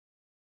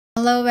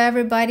Hello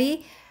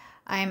everybody,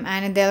 I'm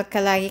Anadel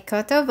Calagui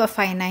Kotov, a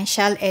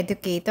financial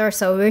educator.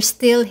 So we're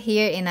still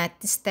here in at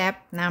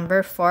step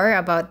number 4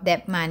 about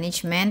debt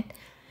management.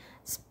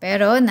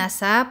 Pero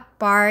nasa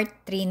part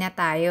 3 na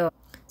tayo.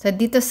 So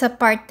dito sa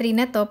part 3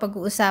 na to,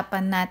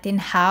 pag-uusapan natin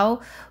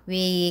how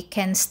we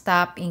can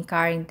stop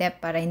incurring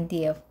debt para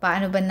hindi,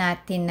 paano ba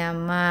natin na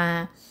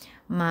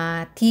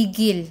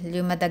matigil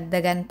yung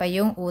madagdagan pa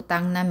yung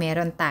utang na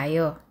meron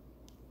tayo.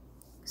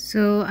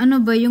 So,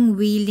 ano ba yung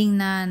willing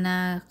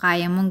na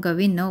kaya mong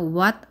gawin, no?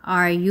 What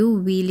are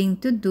you willing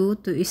to do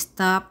to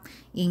stop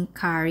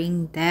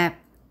incurring debt?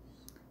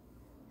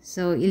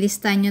 So,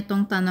 ilista nyo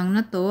tong tanong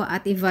na to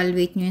at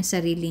evaluate nyo yung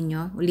sarili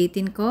nyo.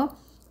 Ulitin ko,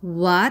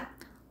 what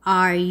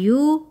are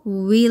you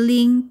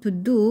willing to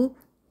do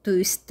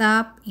to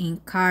stop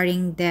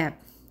incurring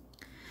debt?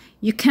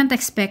 You can't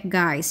expect,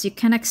 guys. You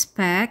cannot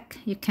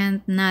expect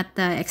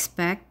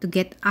to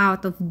get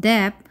out of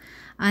debt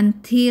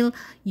until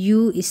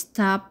you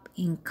stop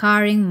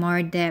incurring more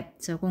debt.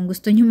 So, kung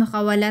gusto nyo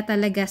makawala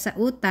talaga sa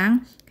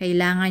utang,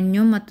 kailangan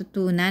nyo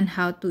matutunan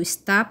how to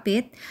stop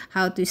it,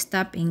 how to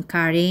stop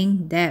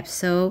incurring debt.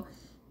 So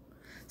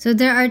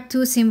there are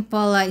two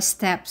simple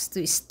steps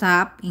to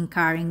stop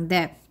incurring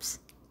debts.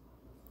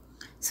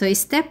 So,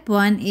 step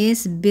 1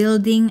 is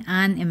building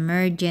an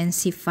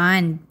emergency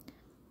fund.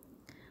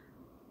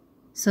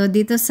 So,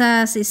 dito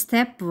sa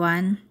step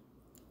 1,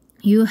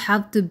 you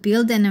have to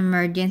build an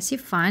emergency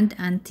fund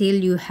until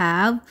you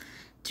have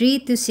 3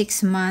 to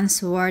 6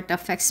 months worth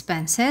of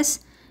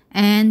expenses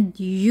and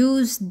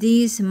use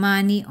this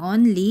money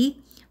only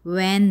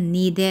when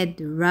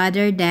needed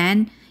rather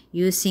than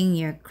using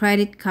your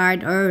credit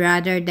card or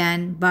rather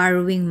than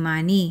borrowing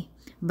money.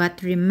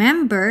 But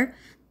remember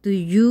to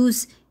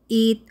use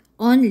it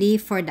only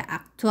for the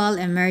actual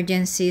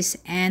emergencies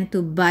and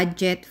to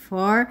budget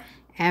for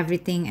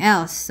everything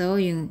else. So,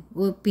 yung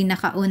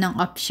pinakaunang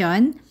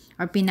option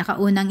or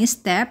pinakaunang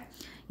step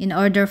in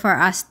order for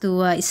us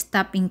to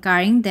stop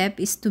incurring debt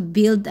is to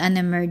build an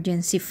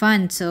emergency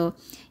fund. So,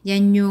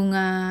 yan yung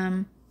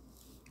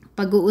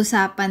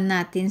pag-uusapan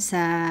natin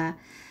sa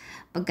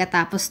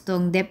pagkatapos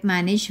tong debt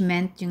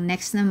management. Yung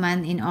next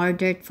naman, in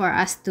order for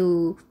us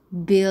to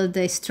build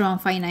a strong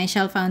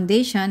financial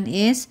foundation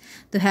is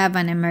to have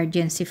an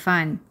emergency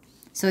fund.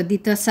 So,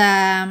 dito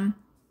sa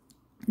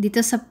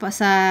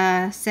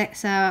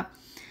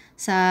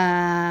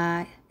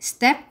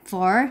step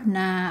 4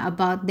 na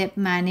about debt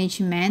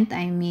management,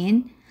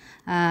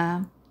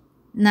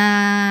 na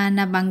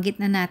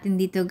nabanggit na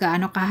natin dito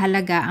gaano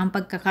kahalaga ang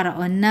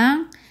pagkakaroon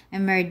ng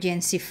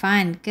emergency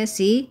fund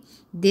kasi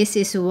this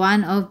is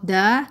one of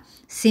the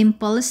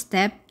simple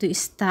step to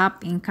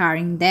stop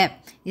incurring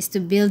debt is to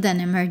build an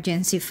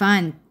emergency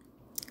fund.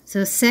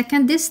 So,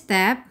 second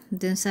step,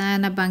 dun sa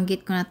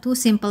nabanggit ko na 2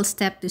 simple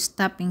step to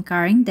stop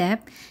incurring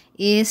debt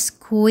is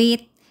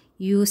quit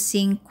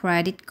using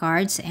credit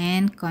cards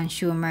and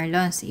consumer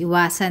loans.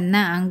 Iwasan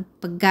na ang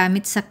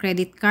paggamit sa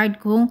credit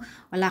card kung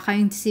wala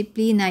kayong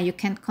disiplina. You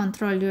can't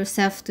control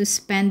yourself to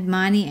spend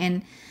money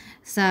and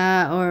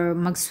or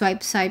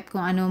mag-swipe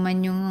kung ano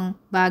man yung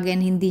bagay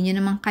na hindi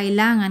nyo naman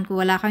kailangan.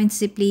 Kung wala kayong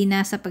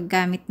disiplina sa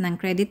paggamit ng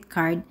credit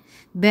card,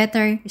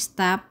 better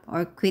stop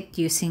or quit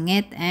using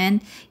it.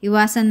 And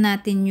iwasan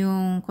natin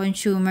yung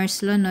consumer's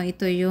loan, no?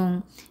 Ito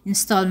yung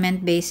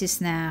installment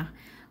basis na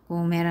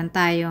kung meron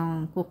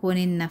tayong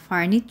kukunin na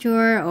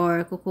furniture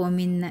or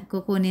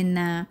kukunin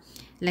na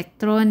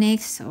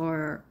electronics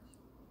or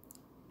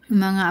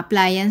mga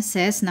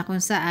appliances na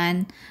kung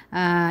saan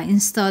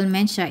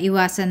installment siya,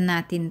 iwasan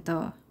natin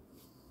to.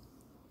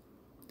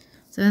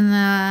 So,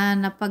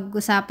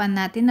 napag-usapan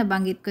natin,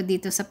 nabanggit ko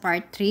dito sa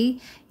part 3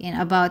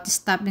 about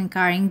stop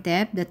incurring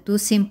debt. The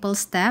 2 simple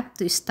steps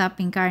to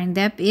stop incurring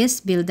debt is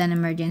build an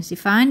emergency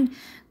fund,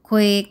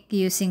 quit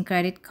using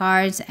credit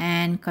cards,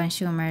 and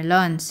consumer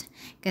loans.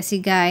 Kasi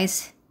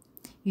guys,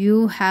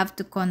 you have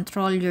to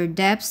control your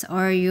debts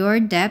or your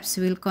debts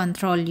will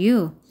control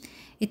you.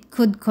 It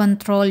could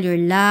control your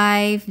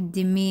life,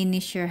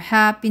 diminish your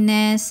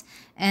happiness,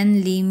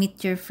 and limit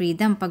your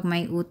freedom pag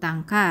may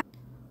utang ka.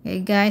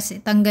 Okay guys,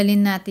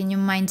 itanggalin natin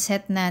yung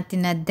mindset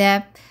natin na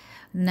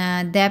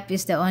debt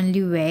is the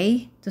only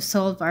way to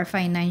solve our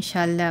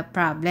financial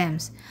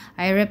problems.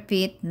 I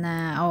repeat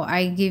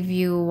I give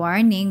you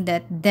warning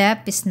that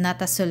debt is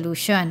not a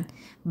solution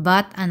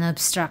but an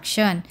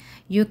obstruction.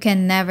 You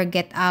can never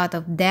get out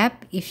of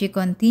debt if you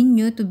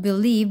continue to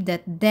believe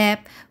that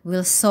debt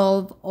will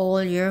solve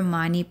all your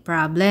money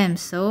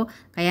problems. So,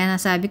 kaya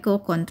nasabi ko,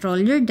 control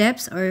your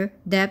debts or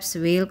debts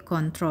will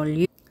control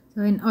you.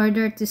 So, in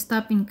order to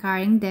stop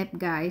incurring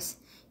debt, guys,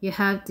 you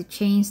have to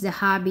change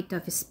the habit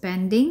of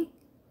spending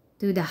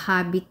to the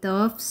habit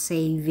of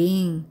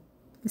saving.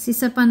 Kasi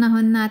sa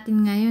panahon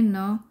natin ngayon,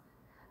 no,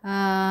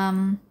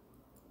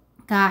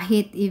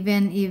 kahit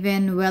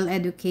even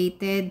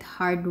well-educated,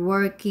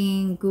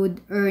 hardworking,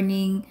 good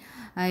earning,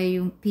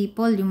 yung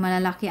people, yung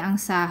malalaki ang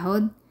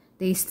sahod,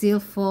 they still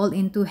fall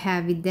into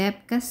heavy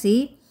debt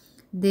kasi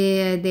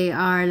they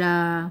are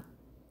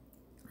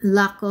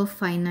lack of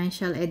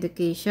financial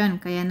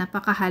education. Kaya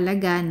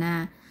napakahalaga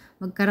na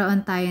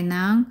magkaroon tayo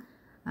ng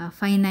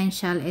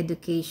financial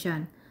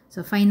education.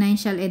 So,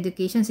 financial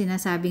education,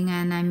 sinasabi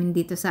nga namin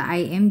dito sa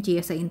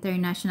IMG, sa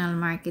International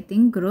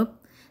Marketing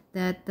Group,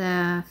 that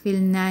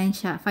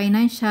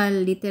financial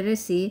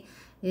literacy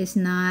is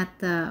not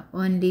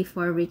only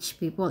for rich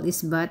people,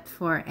 is but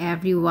for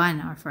everyone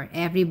or for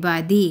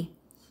everybody.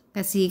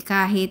 Kasi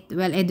kahit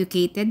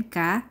well-educated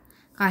ka,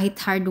 kahit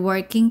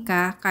hardworking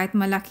ka, kahit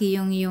malaki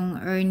yung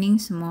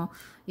earnings mo,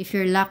 if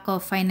your lack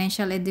of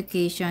financial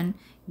education,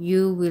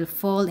 you will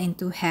fall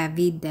into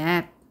heavy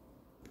debt.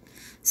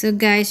 So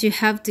guys, you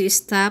have to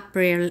stop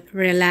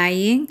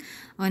relying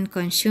on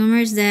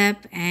consumer's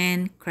debt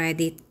and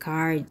credit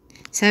card.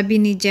 Sabi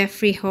ni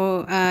Jeffrey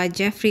R.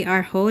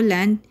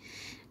 Holland,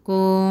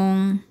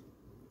 kung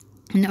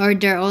in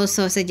order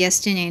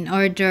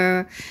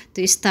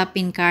to stop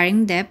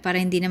incurring debt,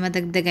 para hindi na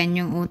madagdagan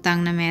yung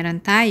utang na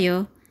meron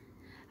tayo,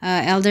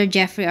 Elder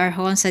Jeffrey R.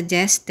 Holland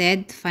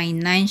suggested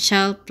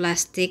financial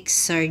plastic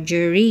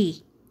surgery.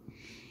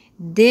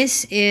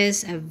 This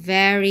is a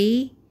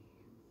very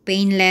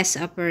painless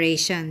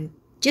operation.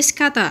 Just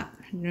cut up,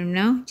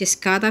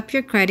 just cut up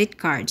your credit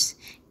cards.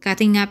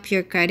 Cutting up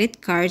your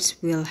credit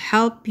cards will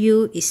help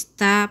you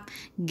stop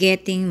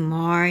getting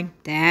more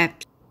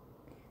debt.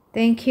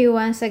 Thank you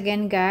once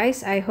again,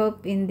 guys. I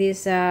hope in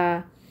this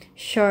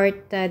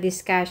short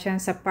discussion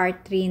sa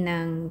part 3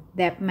 ng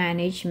debt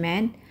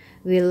management,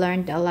 we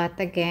learned a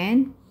lot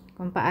again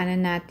kung paano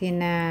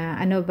natin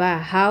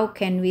how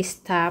can we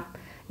stop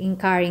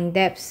incurring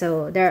debt.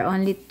 So there are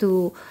only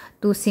two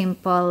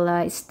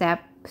simple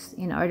steps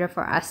in order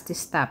for us to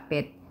stop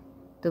it.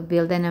 To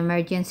build an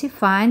emergency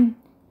fund,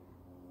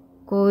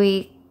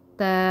 quit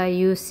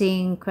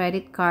using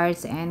credit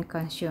cards and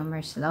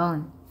consumer's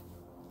loan.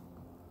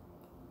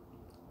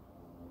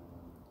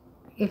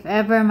 If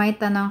ever may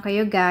tanong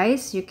kayo,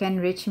 guys, you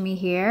can reach me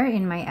here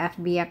in my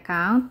FB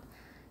account.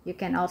 You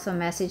can also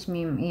message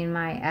me in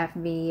my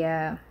FB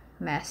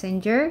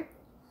messenger.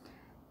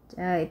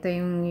 Ito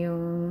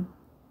yung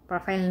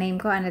profile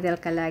name ko, Anadel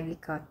Calagui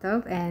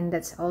Kotov, and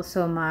that's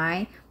also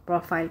my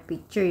profile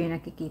picture, yung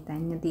nakikita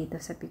nyo dito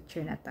sa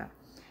picture na to.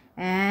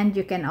 And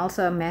you can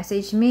also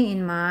message me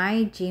in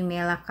my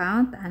Gmail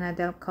account,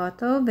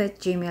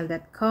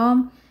 anadel.kotov@gmail.com,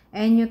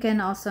 and you can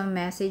also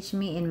message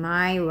me in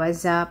my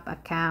WhatsApp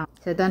account.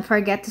 So don't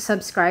forget to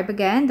subscribe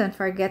again. Don't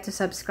forget to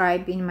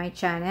subscribe in my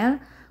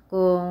channel.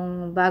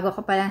 Kung bago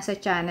ka pa lang sa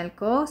channel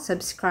ko,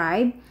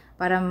 subscribe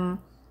para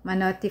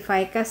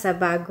ma-notify ka sa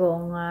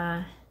bagong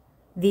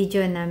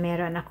video na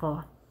meron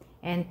ako.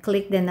 And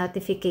click the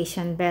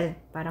notification bell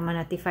para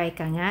ma-notify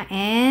ka nga.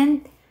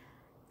 And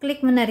click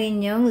mo na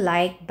rin yung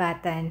like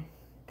button.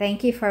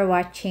 Thank you for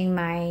watching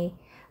my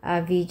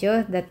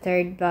video, the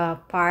third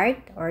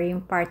part or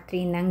yung part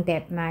 3 ng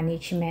debt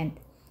management.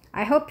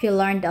 I hope you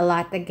learned a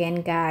lot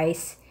again,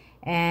 guys.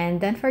 And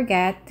don't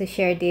forget to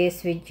share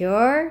this with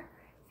your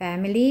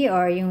family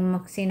or yung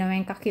sino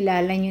may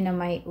kakilala nyo na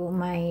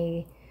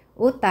may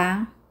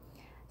utang.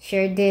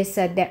 Share this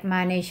debt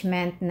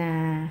management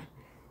na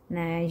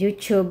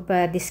YouTube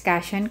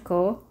discussion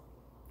ko.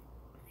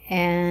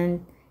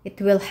 And it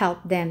will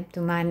help them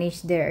to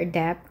manage their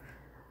debt.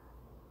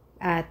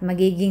 At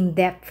magiging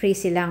debt-free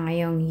sila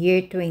ngayong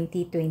year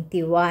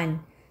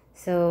 2021.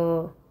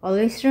 So,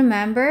 always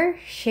remember,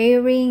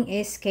 sharing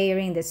is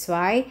caring. That's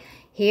why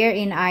here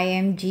in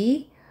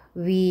IMG,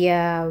 we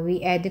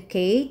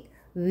educate,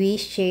 we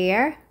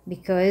share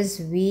because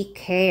we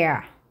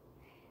care.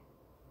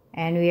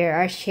 And we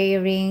are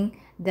sharing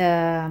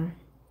the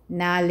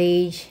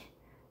knowledge,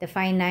 the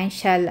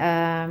financial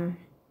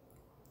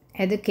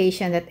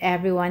education that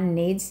everyone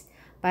needs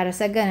para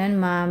sa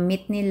ganun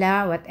ma-meet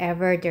nila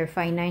whatever their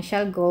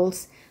financial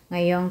goals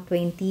ngayong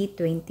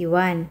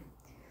 2021.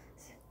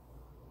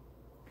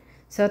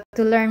 So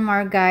to learn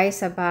more,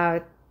 guys,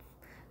 about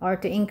or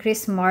to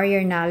increase more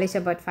your knowledge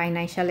about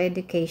financial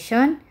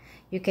education,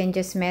 you can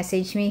just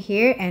message me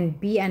here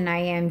and be an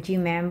IMG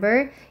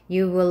member.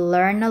 You will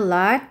learn a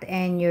lot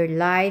and your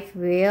life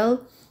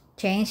will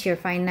change. Your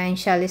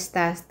financial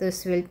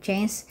status will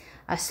change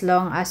as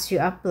long as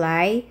you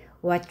apply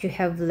what you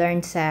have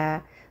learned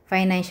sa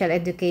financial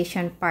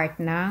education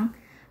part ng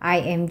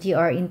IMG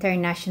or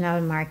International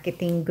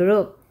Marketing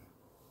Group.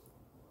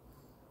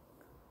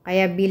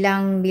 Kaya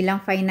bilang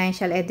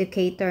financial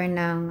educator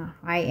ng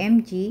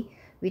IMG,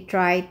 we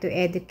try to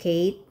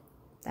educate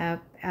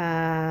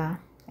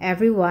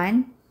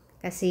everyone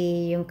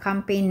kasi yung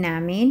campaign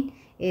namin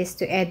is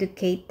to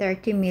educate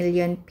 30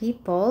 million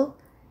people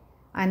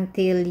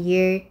until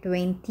year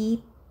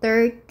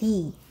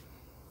 2030.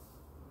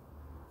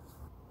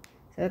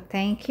 So,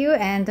 thank you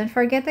and don't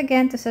forget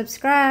again to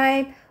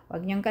subscribe.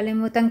 Huwag niyong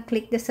kalimutang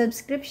click the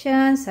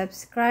subscription.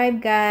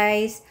 Subscribe,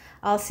 guys.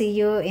 I'll see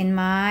you in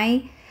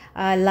my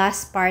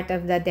last part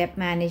of the debt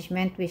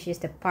management, which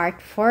is the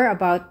part 4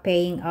 about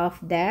paying off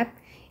debt.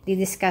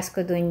 Didiscuss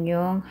ko dun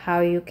yung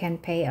how you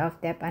can pay off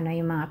debt, ano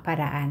yung mga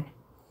paraan.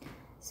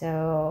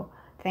 So,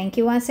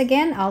 thank you once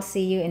again. I'll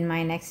see you in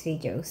my next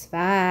videos.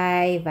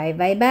 Bye! Bye,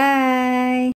 bye, bye!